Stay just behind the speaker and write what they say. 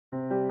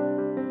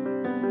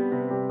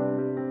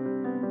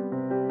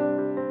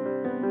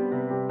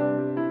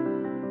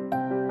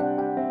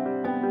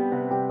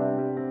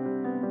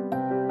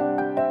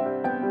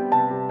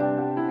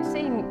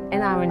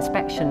our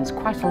inspections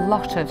quite a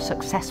lot of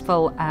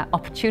successful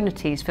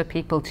opportunities for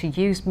people to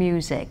use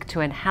music to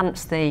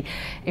enhance the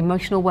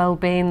emotional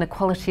well-being, the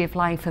quality of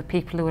life of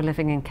people who are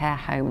living in care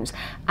homes,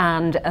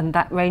 and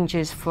that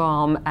ranges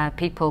from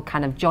people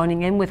kind of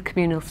joining in with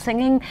communal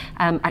singing,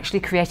 actually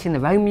creating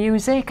their own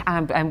music.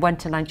 I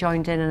went and I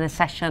joined in a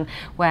session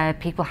where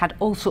people had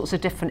all sorts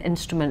of different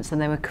instruments and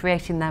they were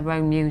creating their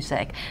own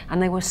music, and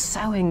they were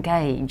so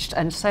engaged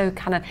and so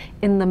kind of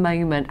in the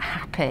moment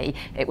happy.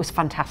 It was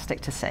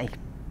fantastic to see.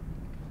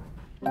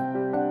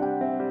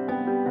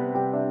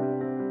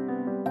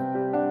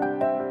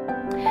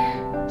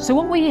 So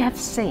what we have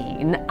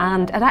seen,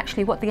 and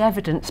actually what the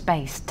evidence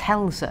base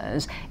tells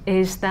us,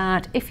 is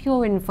that if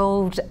you're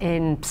involved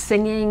in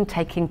singing,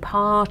 taking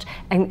part,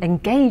 and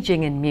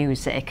engaging in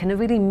music in a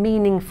really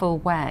meaningful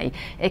way,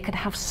 it can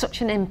have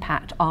such an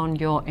impact on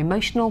your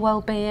emotional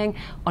well-being,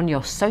 on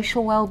your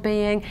social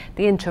well-being,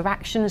 the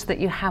interactions that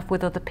you have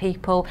with other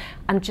people,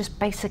 and just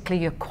basically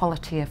your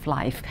quality of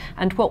life.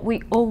 And what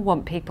we all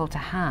want people to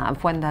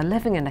have when they're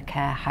living in a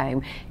care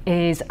home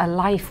is a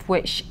life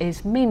which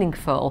is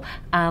meaningful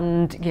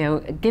and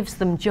gives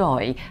them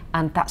joy,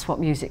 and that's what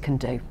music can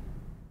do.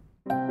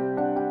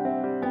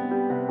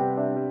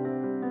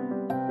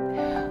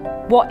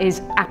 What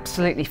is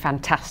absolutely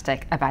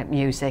fantastic about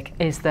music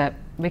is that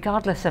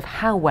regardless of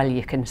how well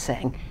you can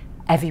sing,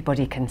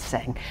 everybody can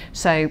sing.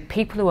 So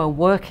people who are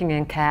working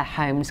in care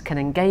homes can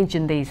engage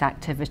in these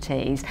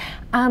activities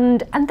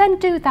and then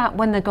do that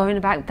when they're going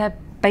about their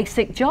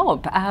basic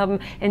job,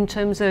 in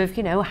terms of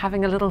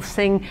having a little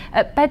sing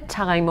at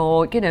bedtime,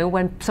 or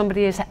when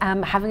somebody is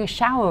having a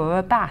shower or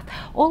a bath.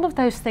 All of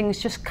those things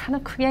just kind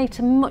of create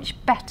a much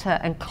better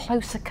and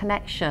closer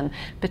connection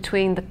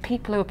between the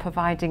people who are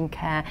providing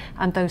care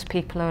and those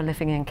people who are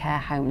living in care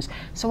homes.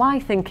 So I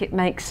think it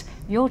makes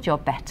your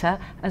job better,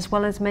 as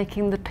well as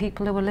making the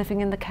people who are living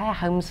in the care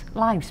homes'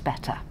 lives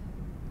better.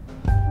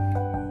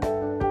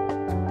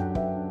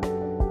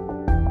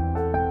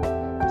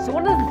 So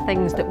one of the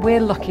things that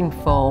we're looking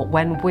for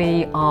when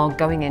we are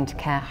going into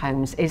care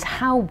homes is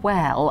how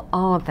well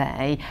are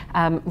they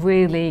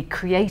really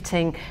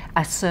creating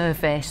a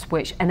service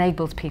which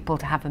enables people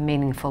to have a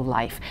meaningful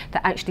life,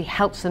 that actually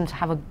helps them to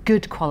have a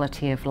good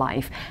quality of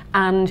life.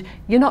 And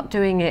you're not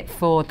doing it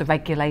for the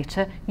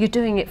regulator, you're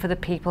doing it for the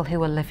people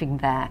who are living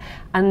there.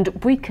 And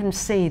we can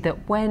see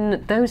that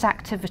when those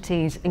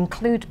activities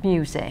include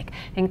music,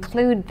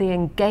 include the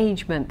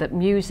engagement that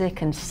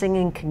music and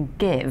singing can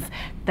give,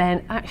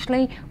 then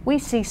actually we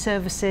see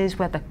services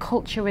where the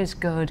culture is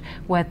good,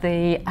 where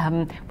the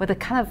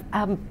kind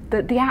of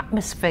the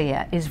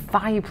atmosphere is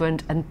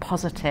vibrant and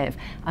positive,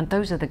 and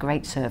those are the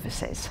great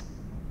services.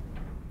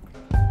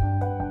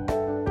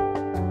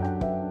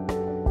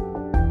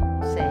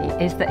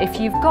 See is that if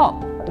you've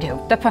got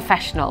the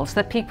professionals,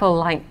 the people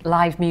like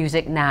Live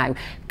Music Now,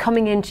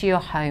 coming into your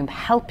home,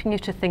 helping you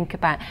to think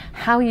about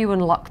how you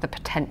unlock the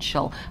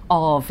potential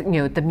of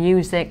the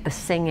music, the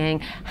singing,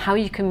 how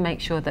you can make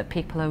sure that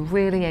people are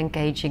really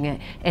engaging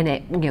in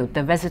it,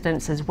 the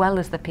residents as well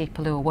as the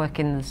people who are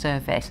working in the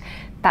service.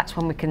 That's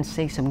when we can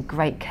see some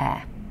great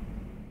care.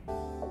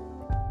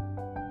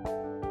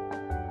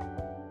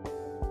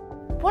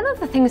 One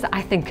of the things that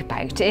I think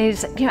about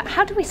is,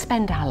 how do we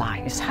spend our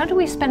lives? How do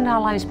we spend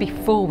our lives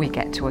before we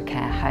get to a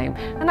care home?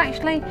 And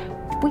actually,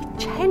 we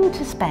tend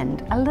to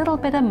spend a little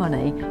bit of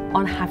money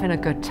on having a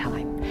good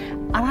time.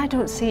 And I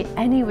don't see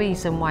any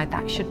reason why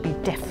that should be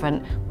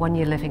different when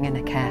you're living in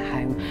a care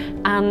home.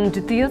 And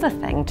the other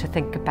thing to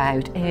think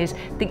about is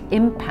the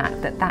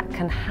impact that that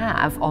can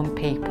have on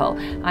people.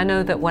 I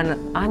know that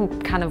when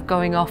I'm kind of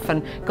going off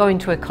and going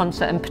to a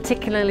concert, and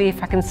particularly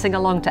if I can sing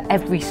along to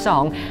every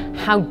song,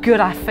 how good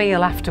I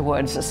feel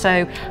afterwards. So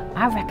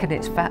I reckon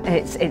it's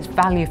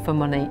value for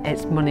money,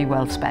 it's money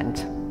well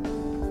spent.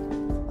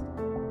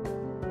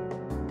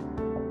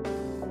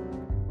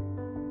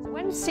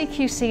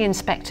 CQC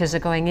inspectors are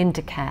going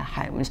into care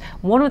homes,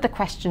 one of the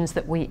questions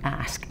that we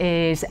ask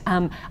is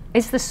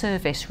the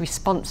service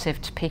responsive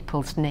to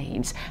people's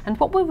needs? And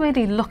what we're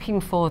really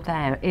looking for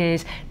there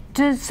is,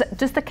 does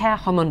the care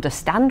home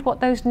understand what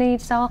those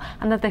needs are,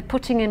 and are they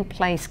putting in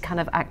place kind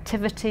of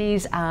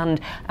activities and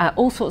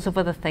all sorts of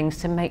other things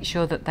to make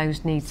sure that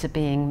those needs are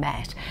being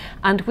met?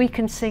 And we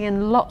can see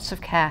in lots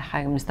of care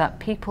homes that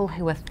people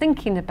who are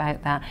thinking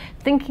about that,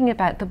 thinking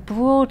about the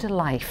broader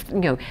life,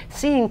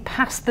 seeing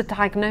past the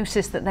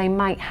diagnosis that they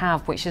might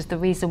have, which is the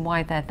reason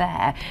why they're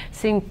there,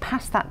 seeing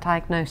past that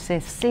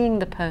diagnosis, seeing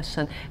the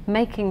person,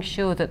 making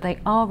sure that they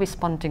are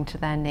responding to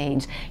their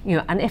needs,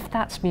 and if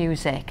that's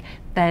music,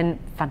 then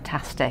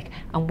fantastic,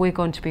 and we're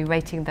going to be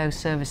rating those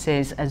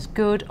services as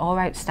good or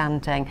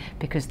outstanding,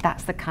 because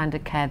that's the kind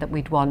of care that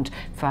we'd want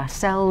for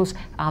ourselves,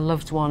 our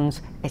loved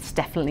ones. It's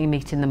definitely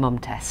meeting the mum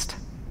test.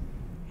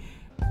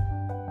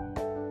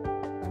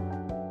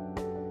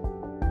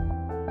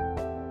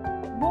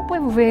 What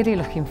we're really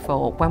looking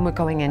for when we're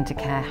going into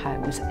care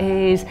homes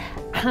is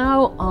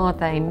how are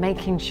they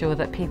making sure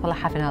that people are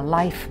having a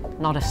life,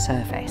 not a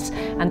service?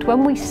 And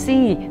when we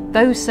see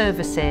those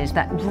services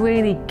that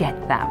really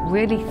get that,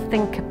 really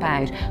think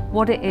about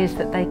what it is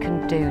that they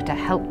can do to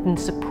help and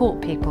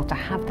support people to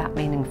have that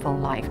meaningful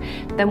life,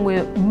 then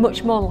we're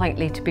much more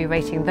likely to be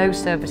rating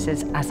those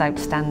services as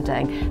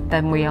outstanding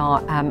than we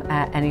are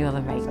any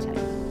other rating.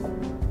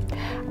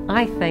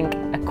 I think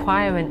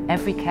acquiring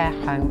every care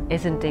home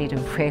is indeed a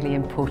really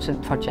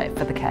important project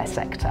for the care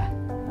sector.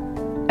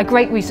 A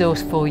great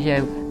resource for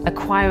you,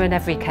 Acquiring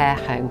Every Care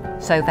Home.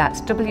 So that's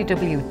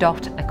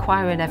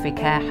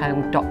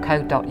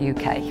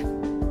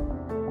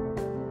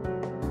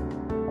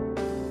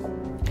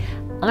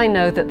www.acquiringeverycarehome.co.uk. I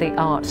know that the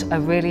arts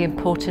are really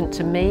important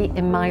to me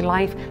in my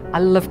life. I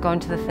love going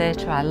to the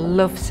theatre, I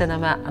love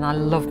cinema and I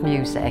love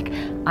music.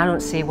 I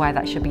don't see why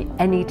that should be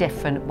any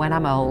different when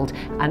I'm old,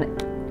 and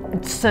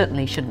it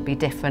certainly shouldn't be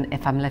different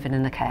if I'm living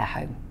in a care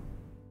home.